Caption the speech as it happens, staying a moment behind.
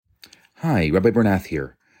Hi, Rabbi Bernath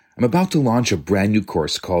here. I'm about to launch a brand new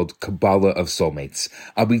course called Kabbalah of Soulmates.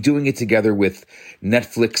 I'll be doing it together with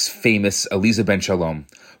Netflix famous Aliza Ben Shalom.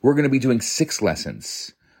 We're going to be doing 6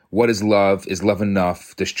 lessons. What is love? Is love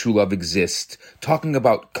enough? Does true love exist? Talking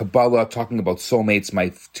about Kabbalah, talking about soulmates,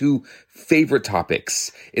 my 2 favorite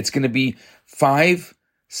topics. It's going to be 5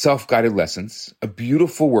 self-guided lessons, a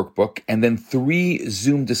beautiful workbook, and then 3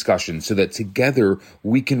 Zoom discussions so that together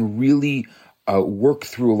we can really work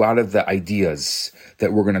through a lot of the ideas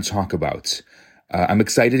that we're going to talk about. I'm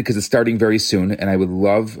excited because it's starting very soon, and I would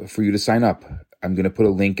love for you to sign up. I'm going to put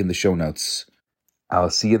a link in the show notes. I'll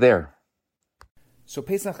see you there. So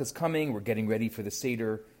Pesach is coming, we're getting ready for the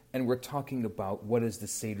Seder, and we're talking about what does the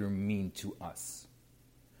Seder mean to us.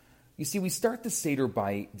 You see, we start the Seder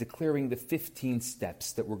by declaring the 15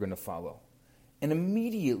 steps that we're going to follow. And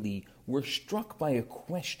immediately we're struck by a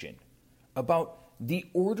question about the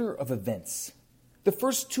order of events. The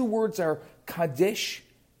first 2 words are Kadesh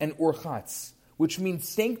and Urchatz, which means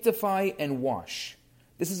sanctify and wash.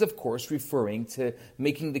 This is, of course, referring to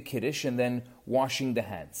making the Kiddush and then washing the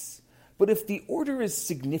hands. But if the order is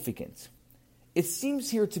significant, it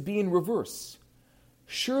seems here to be in reverse.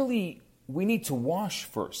 Surely we need to wash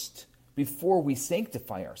first before we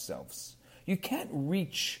sanctify ourselves. You can't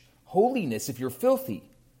reach holiness if you're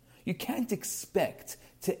filthy. You can't expect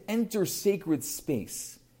to enter sacred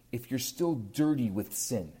space if you're still dirty with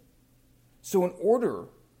sin. So in order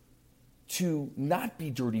to not be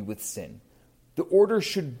dirty with sin, the order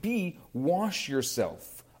should be wash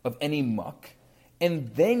yourself of any muck,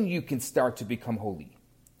 and then you can start to become holy.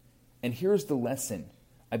 And here's the lesson,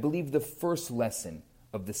 I believe the first lesson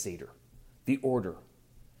of the Seder, the order.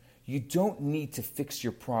 You don't need to fix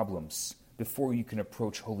your problems before you can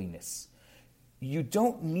approach holiness. You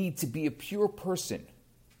don't need to be a pure person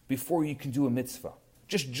before you can do a mitzvah.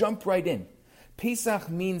 Just jump right in. Pesach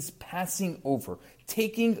means passing over,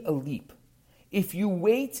 taking a leap. If you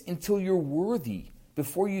wait until you're worthy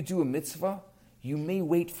before you do a mitzvah, you may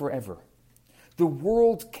wait forever. The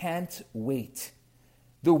world can't wait.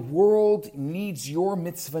 The world needs your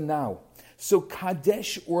mitzvah now. So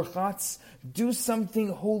Kadesh Urchatz, do something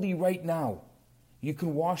holy right now. You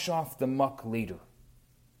can wash off the muck later.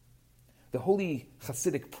 The holy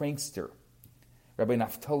Hasidic prankster, Rabbi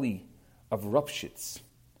Naftali of Rupshitz,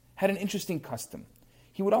 had an interesting custom.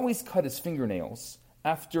 He would always cut his fingernails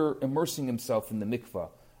after immersing himself in the mikvah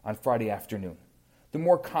on Friday afternoon. The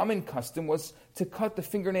more common custom was to cut the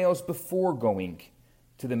fingernails before going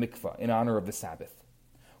to the mikvah in honor of the Sabbath.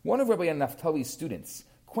 One of Rabbi Naftali's students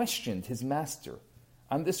questioned his master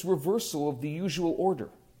on this reversal of the usual order.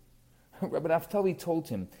 Rabbi Naftali told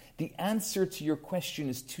him, the answer to your question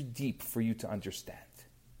is too deep for you to understand.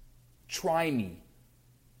 Try me,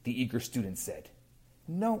 the eager student said.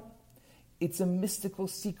 No, it's a mystical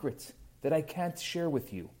secret that I can't share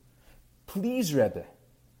with you. Please, Rebbe,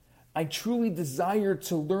 I truly desire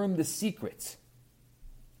to learn the secret.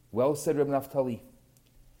 Well, said Rabbi Naftali,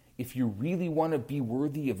 if you really want to be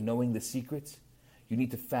worthy of knowing the secret, you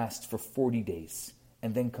need to fast for 40 days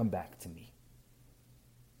and then come back to me.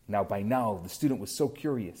 Now, by now, the student was so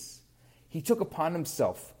curious. He took upon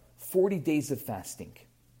himself 40 days of fasting.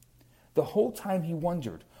 The whole time he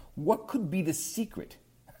wondered, what could be the secret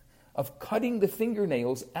of cutting the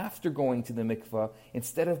fingernails after going to the mikvah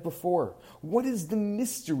instead of before? What is the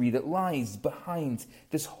mystery that lies behind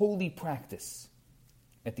this holy practice?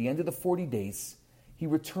 At the end of the 40 days, he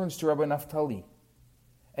returns to Rabbi Naftali,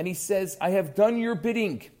 and he says, I have done your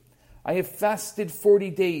bidding. I have fasted 40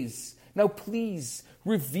 days. Now please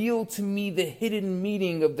reveal to me the hidden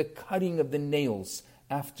meaning of the cutting of the nails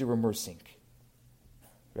after immersing.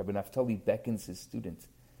 Rabbi Naftali beckons his student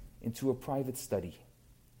into a private study.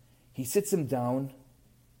 He sits him down,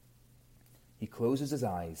 he closes his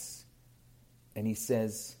eyes, and he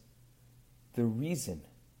says, the reason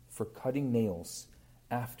for cutting nails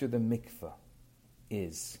after the mikveh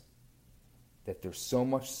is that they're so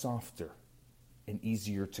much softer and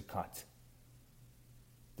easier to cut.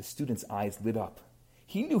 The student's eyes lit up.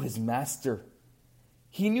 He knew his master.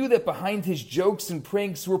 He knew that behind his jokes and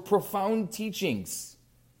pranks were profound teachings.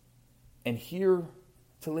 And here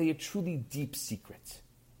to lay a truly deep secret.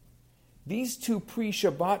 These 2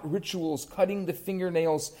 pre-Shabbat rituals, cutting the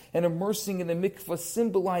fingernails and immersing in the mikvah,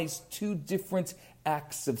 symbolize 2 different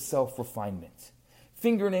acts of self-refinement.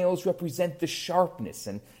 Fingernails represent the sharpness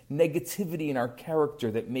and negativity in our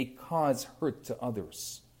character that may cause hurt to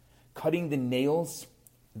others. Cutting the nails,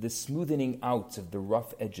 the smoothing out of the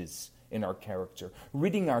rough edges in our character,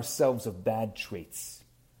 ridding ourselves of bad traits.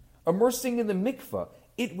 Immersing in the mikvah,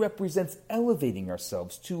 it represents elevating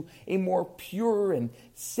ourselves to a more pure and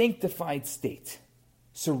sanctified state.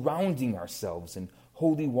 surrounding ourselves in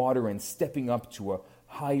holy water and stepping up to a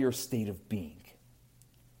higher state of being.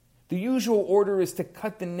 The usual order is to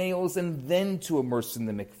cut the nails and then to immerse in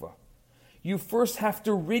the mikveh. You first have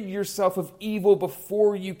to rid yourself of evil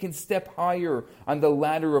before you can step higher on the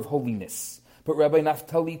ladder of holiness. But Rabbi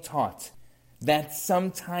Naftali taught that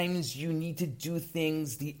sometimes you need to do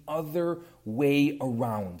things the other way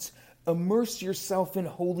around. Immerse yourself in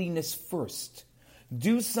holiness first.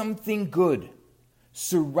 Do something good.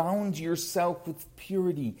 Surround yourself with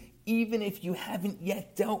purity, even if you haven't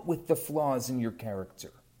yet dealt with the flaws in your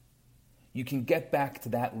character. You can get back to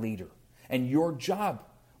that later, and your job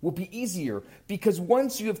will be easier because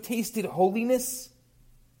once you have tasted holiness,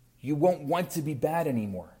 you won't want to be bad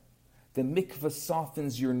anymore. The mikveh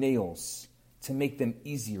softens your nails to make them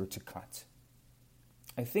easier to cut.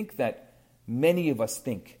 I think that many of us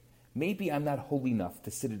think, maybe I'm not holy enough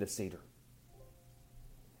to sit at a Seder.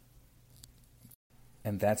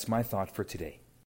 And that's my thought for today.